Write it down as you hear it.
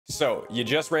So you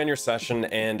just ran your session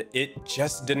and it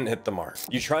just didn't hit the mark.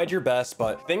 You tried your best,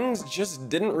 but things just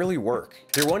didn't really work.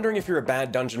 You're wondering if you're a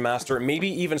bad dungeon master, maybe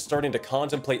even starting to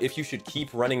contemplate if you should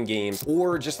keep running games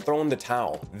or just throw in the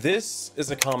towel. This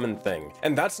is a common thing,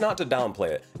 and that's not to downplay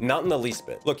it, not in the least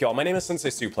bit. Look, y'all, my name is Sensei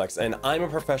Suplex, and I'm a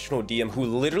professional DM who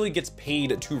literally gets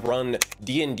paid to run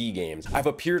D&D games. I've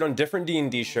appeared on different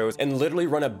D&D shows and literally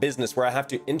run a business where I have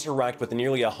to interact with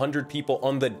nearly 100 people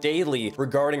on the daily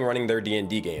regarding running their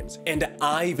D&D games. And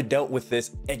I've dealt with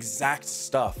this exact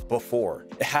stuff before.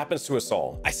 It happens to us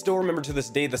all. I still remember to this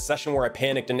day the session where I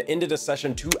panicked and ended a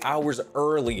session 2 hours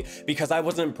early because I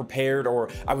wasn't prepared or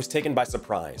I was taken by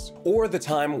surprise. Or the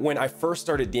time when I first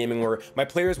started DMing where my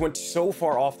players went so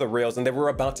far off the rails and they were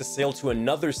about to sail to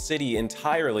another city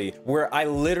entirely, where I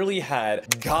literally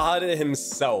had God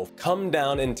himself come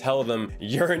down and tell them,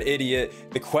 you're an idiot,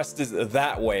 the quest is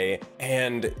that way,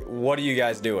 and what are you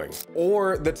guys doing?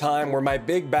 Or the time where my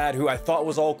big bad, who I thought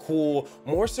was all cool,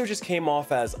 more so just came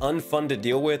off as unfun to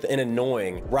deal with and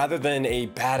annoying rather than a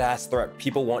badass threat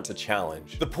people want to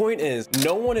challenge. The point is,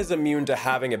 no one is immune to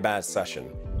having a bad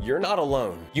session. You're not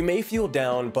alone. You may feel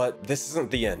down, but this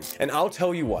isn't the end. And I'll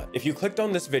tell you what, if you clicked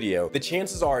on this video, the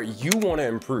chances are you want to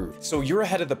improve. So you're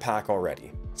ahead of the pack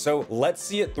already. So let's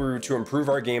see it through to improve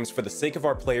our games for the sake of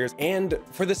our players and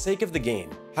for the sake of the game.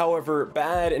 However,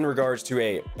 bad in regards to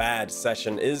a bad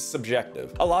session is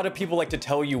subjective. A lot of people like to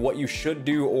tell you what you should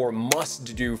do or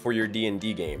must do for your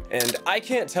D&D game. And I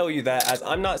can't tell you that, as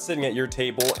I'm not sitting at your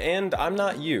table and I'm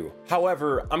not you.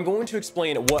 However, I'm going to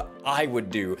explain what I would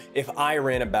do if I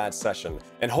ran a bad session.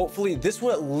 And hopefully this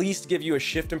will at least give you a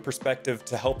shift in perspective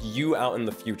to help you out in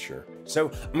the future. So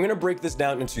I'm going to break this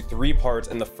down into 3 parts,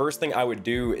 and the first thing I would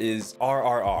do is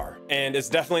RRR. And it's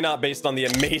definitely not based on the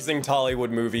amazing Tollywood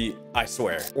movie, I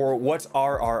swear. Or what's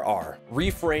RRR?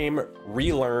 Reframe,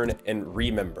 relearn, and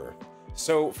remember.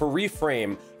 So for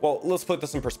reframe, well, let's put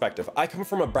this in perspective. I come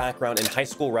from a background in high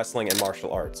school wrestling and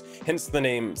martial arts, hence the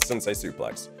name Sensei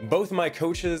Suplex. Both my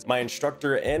coaches, my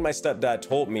instructor, and my stepdad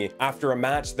told me after a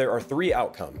match there are 3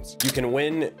 outcomes. You can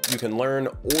win, you can learn,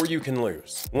 or you can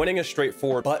lose. Winning is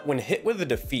straightforward, but when hit with a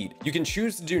defeat, you can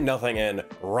choose to do nothing and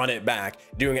run it back,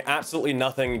 doing absolutely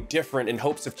nothing different in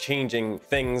hopes of changing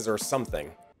things or something.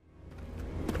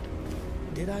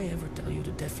 Did I ever tell you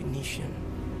the definition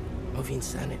of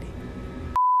insanity?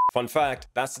 Fun fact,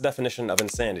 that's the definition of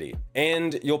insanity.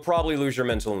 And you'll probably lose your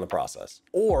mental in the process.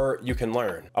 Or you can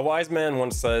learn. A wise man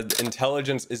once said,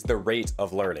 intelligence is the rate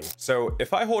of learning. So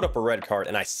if I hold up a red card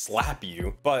and I slap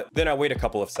you, but then I wait a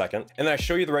couple of seconds, and then I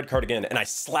show you the red card again, and I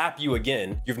slap you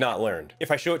again, you've not learned.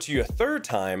 If I show it to you a 3rd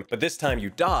time, but this time you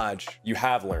dodge, you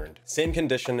have learned. Same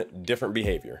condition, different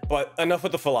behavior. But enough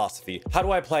with the philosophy. How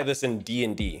do I apply this in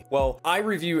D&D? Well, I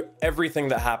review everything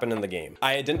that happened in the game.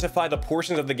 I identify the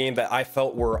portions of the game that I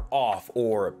felt were off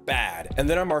or bad, and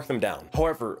then I mark them down.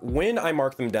 However, when I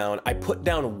mark them down, I put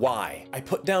down why. I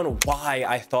put down why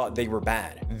I thought they were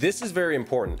bad. This is very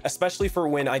important, especially for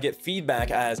when I get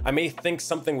feedback, as I may think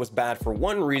something was bad for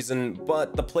one reason,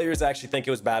 but the players actually think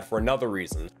it was bad for another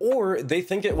reason. Or they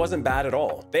think it wasn't bad at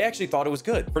all. They actually thought it was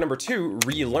good. For number 2,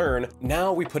 relearn.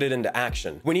 Now we put it into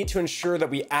action. We need to ensure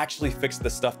that we actually fix the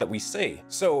stuff that we say.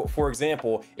 So for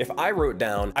example, if I wrote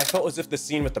down, I felt as if the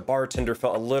scene with the bartender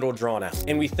felt a little drawn out,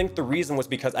 and we think the reason was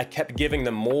because I kept giving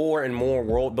them more and more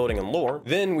world building and lore,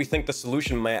 then we think the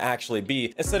solution might actually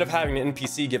be, instead of having an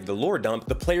NPC give the lore dump,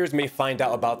 the players may find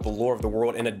out about the lore of the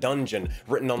world in a dungeon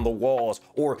written on the walls,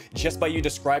 or just by you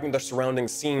describing the surrounding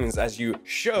scenes as you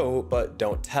show but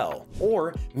don't tell.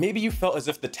 Or maybe you felt as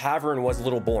if the tavern was a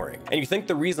little boring, and you think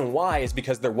the reason why is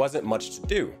because there wasn't much to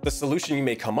do. The solution you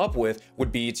may come up with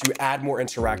would be to add more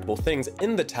interactable things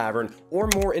in the tavern, or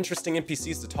more interesting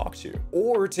NPCs to talk to,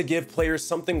 or to give players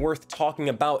something worth talking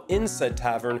about in said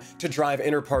tavern to drive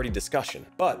inter-party discussion.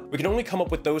 But we can only come up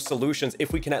with those solutions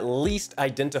if we can at least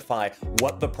identify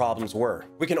what the problems were.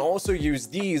 We can also use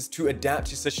these to adapt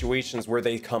to situations where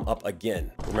they come up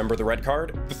again. Remember the red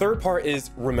card? The 3rd part is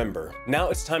remember. Now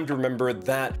it's time to remember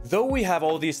that though we have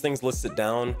all these things listed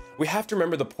down, we have to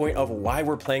remember the point of why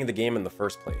we're playing the game in the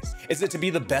first place. Is it to be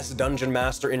the best dungeon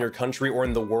master in your country or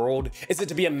in the world? Is it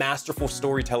to be a masterful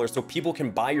storyteller so people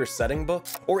can buy your setting book?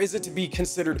 Or is it to be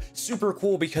considered super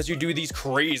cool because you do these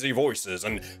crazy voices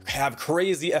and have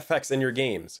crazy effects in your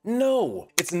games? No,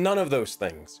 it's none of those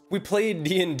things. We play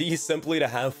D&D simply to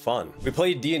have fun. We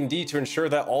play D&D to ensure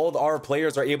that all of our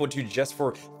players are able to, just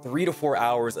for 3 to 4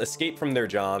 hours, escape from their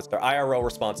jobs, their IRL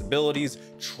responsibilities,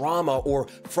 trauma, or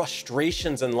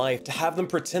frustrations in life, to have them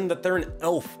pretend that they're an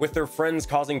elf with their friends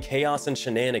causing chaos and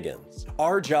shenanigans.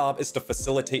 Our job is to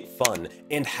facilitate fun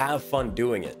and have fun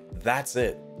doing it. That's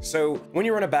it. So when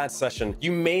you run a bad session,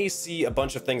 you may see a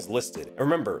bunch of things listed. And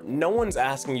remember, no one's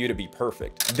asking you to be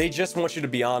perfect. They just want you to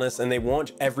be honest, and they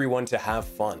want everyone to have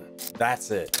fun. That's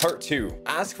it. Part 2,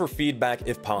 ask for feedback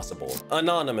if possible,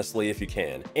 anonymously if you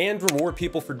can, and reward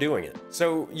people for doing it.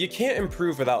 So you can't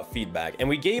improve without feedback, and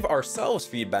we gave ourselves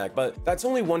feedback, but that's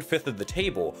only 1/5 of the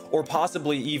table, or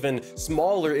possibly even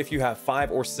smaller if you have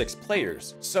 5 or 6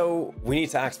 players. So we need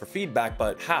to ask for feedback,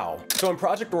 but how? So in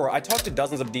Project Aurora, I talk to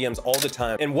dozens of DMs all the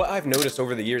time, and what I've noticed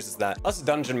over the years is that us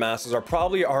dungeon masters are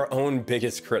probably our own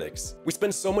biggest critics. We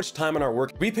spend so much time on our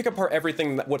work, we pick apart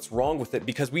everything what's wrong with it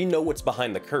because we know what's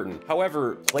behind the curtain.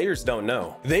 However, players don't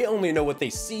know. They only know what they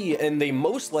see, and they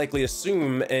most likely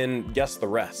assume and guess the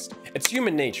rest. It's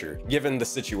human nature, given the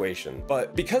situation.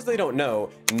 But because they don't know,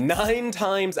 9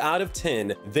 times out of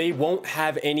 10, they won't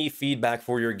have any feedback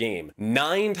for your game.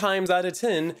 9 times out of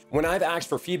 10, when I've asked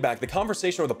for feedback, the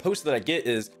conversation or the post that I get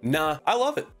is, nah, I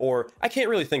love it, or I can't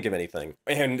really think of anything.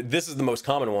 And this is the most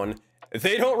common one.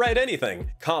 They don't write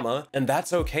anything, comma, and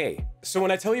that's okay. So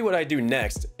when I tell you what I do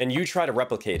next and you try to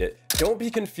replicate it, don't be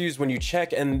confused when you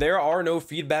check and there are no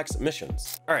feedback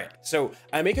submissions. All right, so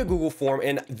I make a Google form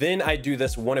and then I do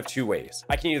this one of 2 ways.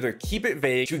 I can either keep it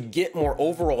vague to get more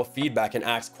overall feedback and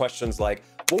ask questions like,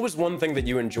 what was one thing that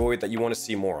you enjoyed that you want to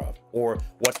see more of? Or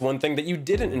what's one thing that you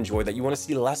didn't enjoy that you want to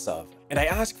see less of? And I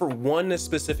ask for one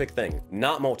specific thing,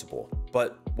 not multiple,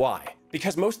 but why?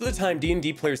 Because most of the time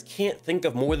D&D players can't think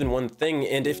of more than one thing,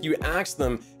 and if you ask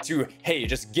them to, hey,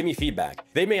 just give me feedback,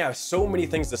 they may have so many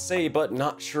things to say but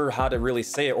not sure how to really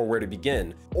say it or where to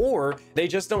begin. Or they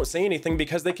just don't say anything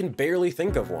because they can barely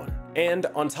think of one. And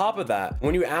on top of that,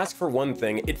 when you ask for one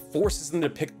thing, it forces them to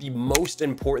pick the most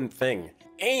important thing.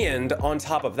 And on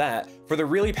top of that, for the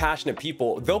really passionate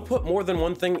people, they'll put more than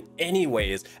one thing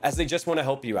anyways, as they just want to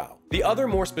help you out. The other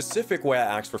more specific way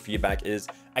I ask for feedback is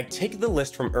I take the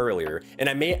list from earlier and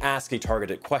I may ask a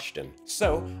targeted question.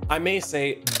 So I may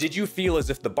say, did you feel as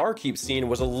if the barkeep scene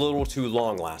was a little too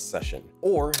long last session?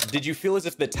 Or did you feel as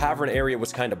if the tavern area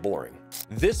was kind of boring?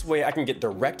 This way I can get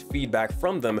direct feedback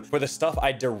from them for the stuff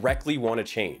I directly want to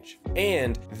change,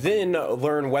 and then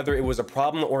learn whether it was a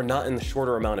problem or not in the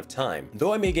shorter amount of time.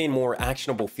 Though I may gain more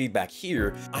actionable feedback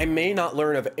here, I may not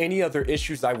learn of any other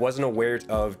issues I wasn't aware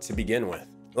of to begin with.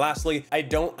 Lastly, I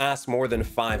don't ask more than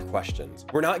 5 questions.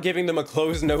 We're not giving them a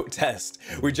closed note test.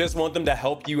 We just want them to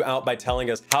help you out by telling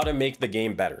us how to make the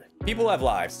game better. People have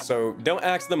lives, so don't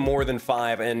ask them more than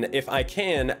 5, and if I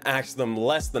can ask them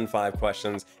less than 5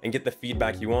 questions and get the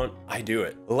feedback you want, I do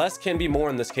it. Less can be more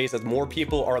in this case, as more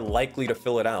people are likely to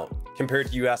fill it out, compared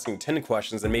to you asking 10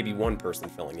 questions and maybe 1 person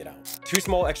filling it out. 2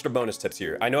 small extra bonus tips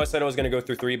here. I know I said I was going to go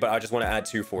through 3, but I just want to add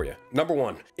 2 for you. Number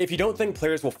 1, if you don't think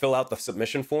players will fill out the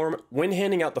submission form, when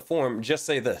handing out the form, just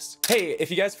say this: hey,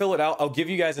 if you guys fill it out, I'll give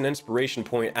you guys an inspiration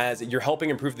point as you're helping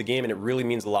improve the game and it really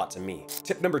means a lot to me.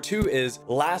 Tip number 2 is,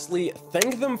 lastly,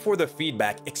 thank them for the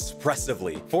feedback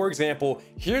expressively. For example,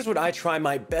 here's what I try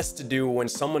my best to do when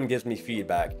someone gives me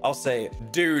feedback. I'll say,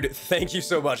 dude, thank you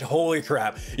so much. Holy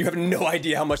crap. You have no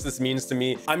idea how much this means to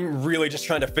me. I'm really just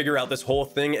trying to figure out this whole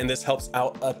thing and this helps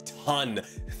out a ton.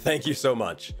 Thank you so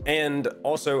much. And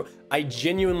also, I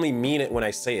genuinely mean it when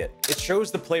I say it. It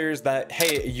shows the players that,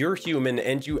 hey, you're human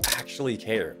and you actually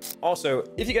care. Also,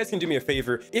 if you guys can do me a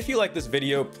favor, if you like this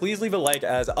video, please leave a like,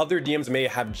 as other DMs may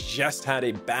have just had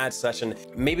a bad session.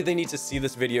 Maybe they need to see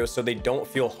this video so they don't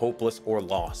feel hopeless or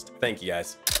lost. Thank you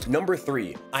guys. Number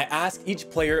 3, I ask each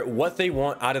player what they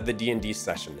want out of the D&D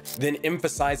session, then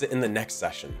emphasize it in the next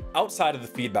session. Outside of the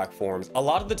feedback forms, a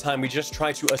lot of the time we just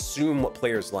try to assume what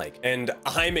players like, and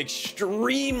I'm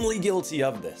extremely guilty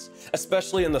of this,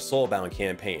 especially in the Soulbound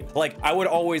campaign. Like, I would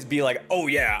always be like, oh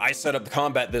yeah, I set up the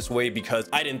combat this way because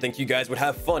I didn't think you guys would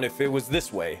have fun if it was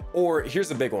this way. Or here's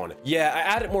a big one. Yeah, I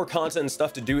added more content and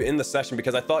stuff to do in the session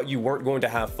because I thought you weren't going to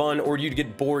have fun or you'd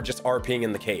get bored just RPing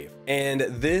in the cave. And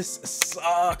this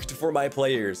sucked for my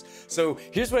players. So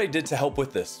here's what I did to help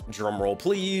with this. Drum roll,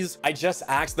 please. I just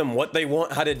asked them what they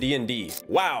want out of D&D.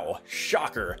 Wow,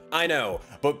 shocker. I know,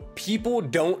 but people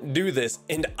don't do this,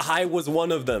 and I was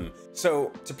one of them.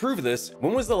 So to prove this,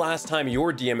 when was the last time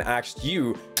your DM asked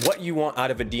you what you want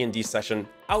out of a D&D session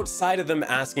outside of them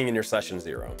asking in your session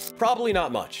 0? Probably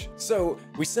not much. So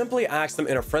we simply ask them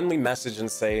in a friendly message and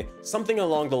say something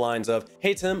along the lines of,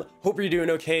 hey Tim, hope you're doing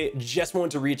okay. Just want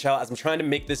to reach out as I'm trying to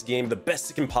make this game the best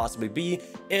it can possibly be,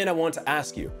 and I want to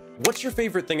ask you, What's your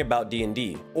favorite thing about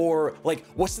D&D? Or like,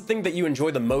 what's the thing that you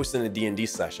enjoy the most in a D&D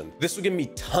session? This will give me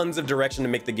tons of direction to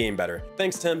make the game better.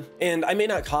 Thanks, Tim. And I may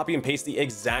not copy and paste the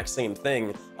exact same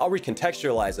thing. I'll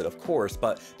recontextualize it, of course,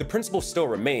 but the principle still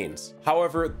remains.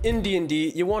 However, in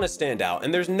D&D, you want to stand out,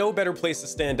 and there's no better place to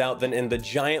stand out than in the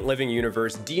giant living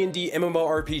universe D&D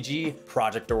MMORPG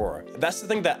Project Aurora. That's the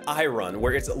thing that I run,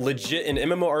 where it's legit an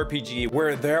MMORPG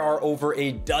where there are over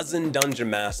a dozen dungeon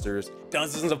masters,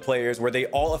 dozens of players, where they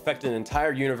all affect an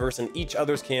entire universe and each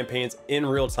other's campaigns in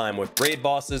real time with raid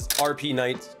bosses, RP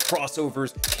nights,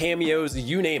 crossovers, cameos,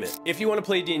 you name it. If you want to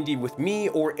play D&D with me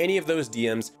or any of those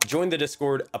DMs, join the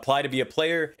Discord, apply to be a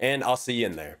player, and I'll see you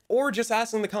in there. Or just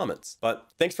ask in the comments. But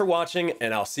thanks for watching,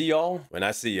 and I'll see y'all when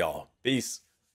I see y'all. Peace.